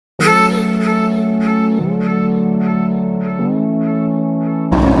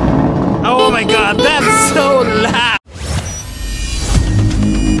my god, that's so loud!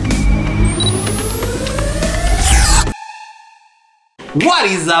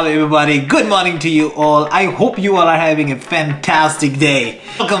 What is up everybody? Good morning to you all. I hope you all are having a fantastic day.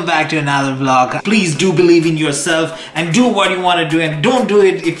 Welcome back to another vlog. Please do believe in yourself and do what you want to do, and don't do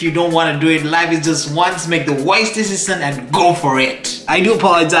it if you don't want to do it. Life is just once. Make the wise decision and go for it. I do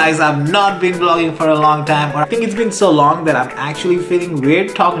apologize, I've not been vlogging for a long time, or I think it's been so long that I'm actually feeling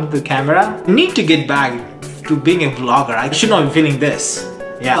weird talking to the camera. I need to get back to being a vlogger. I should not be feeling this.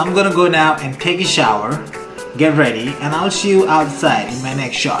 Yeah, I'm gonna go now and take a shower, get ready, and I'll see you outside in my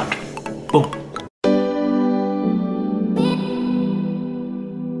next shot. Boom.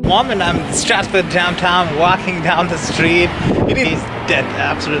 Moment I'm in Stratford downtown, walking down the street. It is dead,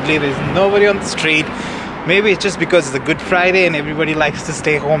 absolutely. There's nobody on the street. Maybe it's just because it's a Good Friday and everybody likes to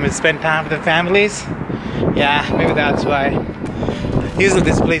stay home and spend time with their families. Yeah, maybe that's why. Usually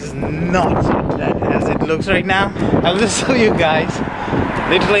this place is not so dead as it looks right now. I'll just show you guys.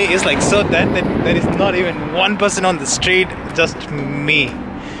 Literally, it's like so dead that there is not even one person on the street, just me.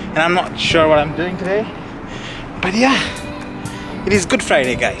 And I'm not sure what I'm doing today. But yeah, it is Good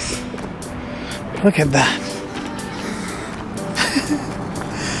Friday, guys. Look at that.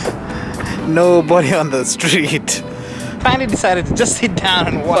 Nobody on the street. Finally decided to just sit down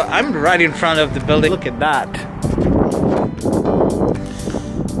and walk. I'm right in front of the building. Look at that.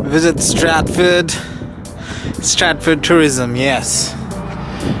 Visit Stratford Tourism, yes.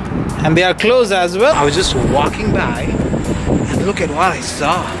 And they are closed as well. I was just walking by and look at what I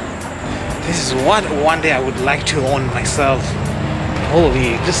saw. This is what one day I would like to own myself.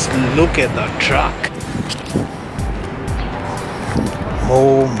 Holy, just look at the truck.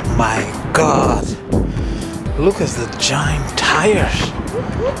 Oh my god. Look at the giant tires.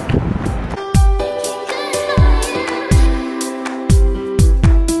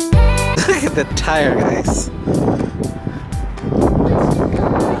 Look at the tire, guys.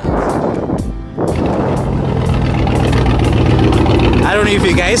 I don't know if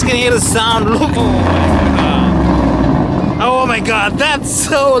you guys can hear the sound. Look. Oh my god, that's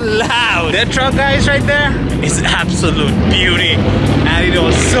so loud. That truck, guys, right there is absolute beauty. And it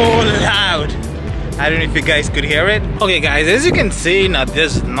was so loud. I don't know if you guys could hear it. Okay guys, as you can see, now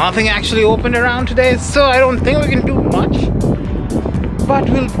there's nothing actually open around today, so I don't think we can do much. But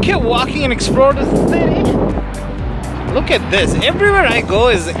we'll keep walking and explore the city. Look at this, everywhere I go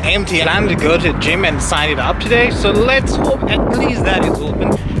is empty. I plan to go to the gym and sign it up today, so let's hope at least that is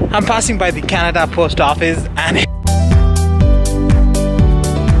open. I'm passing by the Canada post office and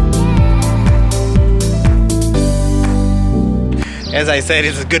as I said,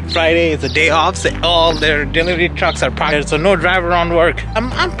 it's a Good Friday, it's a day off, so all their delivery trucks are parked, so no driver on work.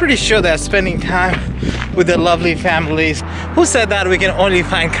 I'm pretty sure they're spending time with their lovely families. Who said that we can only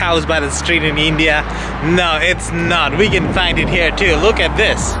find cows by the street in India? No, it's not. We can find it here too. Look at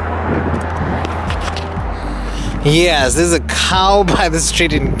this. Yes, there's a cow by the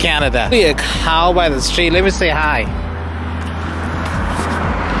street in Canada. A cow by the street. Let me say hi.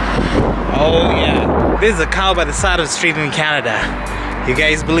 Oh yeah. There's a cow by the side of the street in Canada. You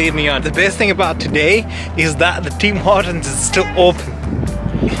guys believe me or not. The best thing about today is that the Tim Hortons is still open.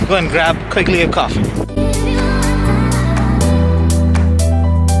 Go and grab quickly a coffee.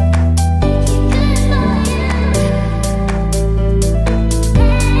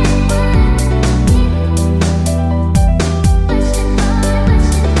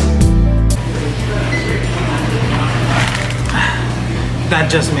 That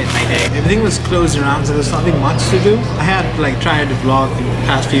just made my day. Everything was closed around, so there's nothing much to do. I had like tried to vlog the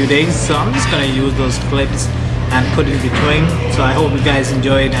past few days, so I'm just gonna use those clips and put it in between. So I hope you guys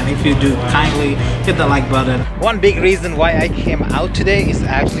enjoyed, and if you do, kindly hit the like button. One big reason why I came out today is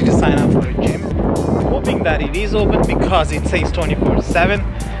actually to sign up for a gym. I'm hoping that it is open because it says 24/7,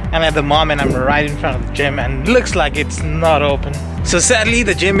 and at the moment I'm right in front of the gym and it looks like it's not open. So sadly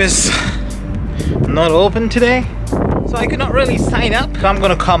the gym is not open today. So I could not really sign up. So I'm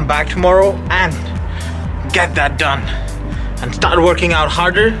gonna come back tomorrow and get that done and start working out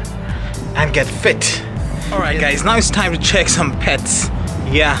harder and get fit. Alright guys, now it's time to check some pets.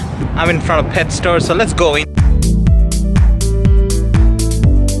 Yeah, I'm in front of pet store, so let's go in.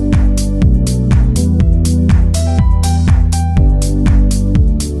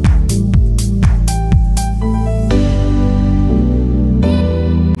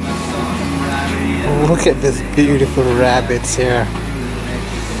 Look at these beautiful rabbits here.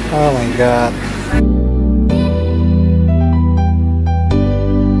 Oh my god.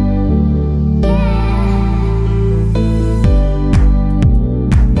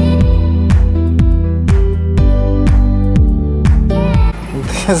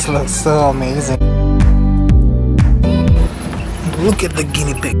 This looks so amazing. Look at the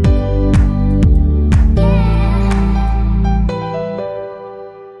guinea pig.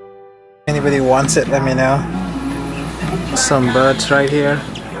 Anybody wants it, let me know. Some birds right here.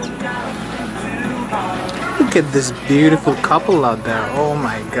 Look at this beautiful couple out there. Oh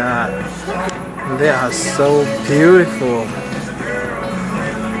my god. They are so beautiful.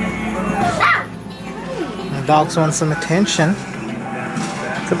 The dogs want some attention.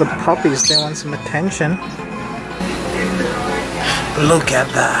 Look at the puppies, they want some attention. Look at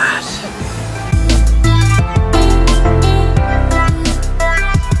that.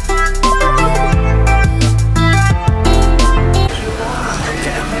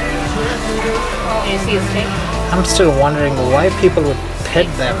 I'm still wondering why people would pet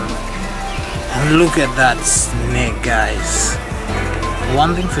them. And look at that snake, guys.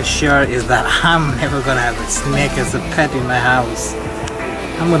 One thing for sure is that I'm never gonna have a snake as a pet in my house.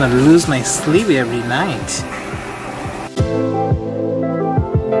 I'm gonna lose my sleep every night.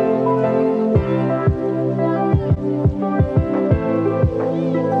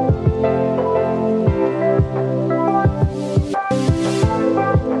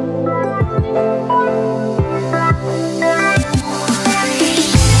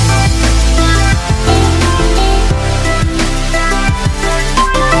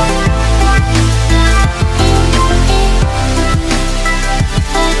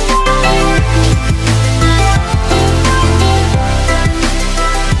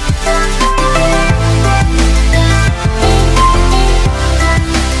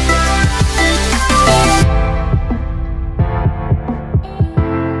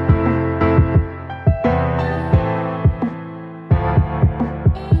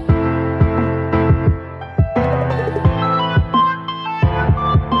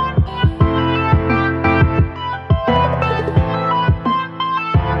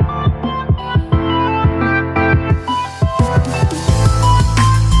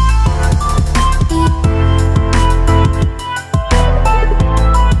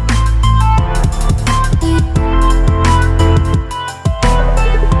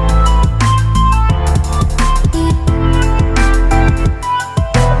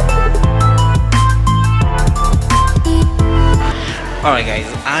 Alright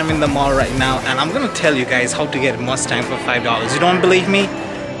guys, I'm in the mall right now and I'm gonna tell you guys how to get a Mustang for $5. You don't believe me?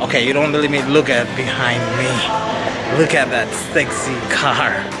 Okay, you don't believe me? Look at behind me. Look at that sexy car.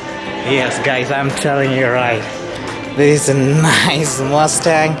 Yes guys, I'm telling you right. This is a nice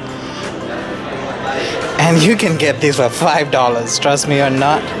Mustang. And you can get this for $5, trust me or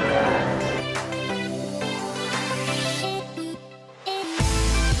not.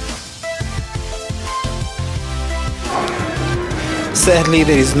 Sadly,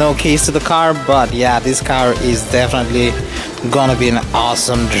 there is no keys to the car, but yeah, this car is definitely gonna be an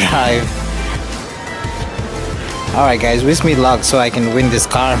awesome drive. Alright guys, wish me luck so I can win this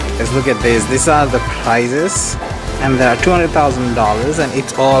car. Let's look at this. These are the prices and there are $200,000 and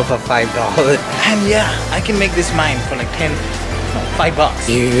it's all for $5. And yeah, I can make this mine for like $5.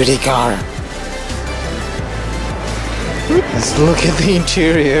 Beauty car. Let's look at the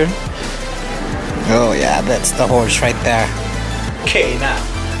interior. Oh yeah, that's the horse right there. Okay, now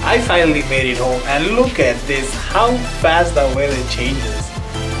I finally made it home and look at this, how fast the weather changes.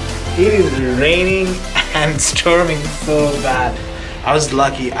 It is raining and storming so bad. I was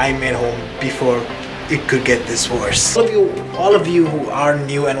lucky I made home before it could get this worse. All of you who are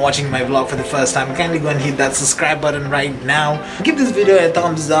new and watching my vlog for the first time, kindly go and hit that subscribe button right now. Give this video a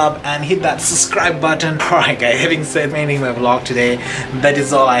thumbs up and hit that subscribe button. Alright guys, having said ending my vlog today, that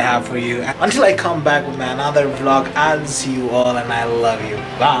is all I have for you. Until I come back with another vlog, I'll see you all and I love you.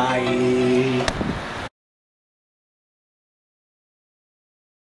 Bye.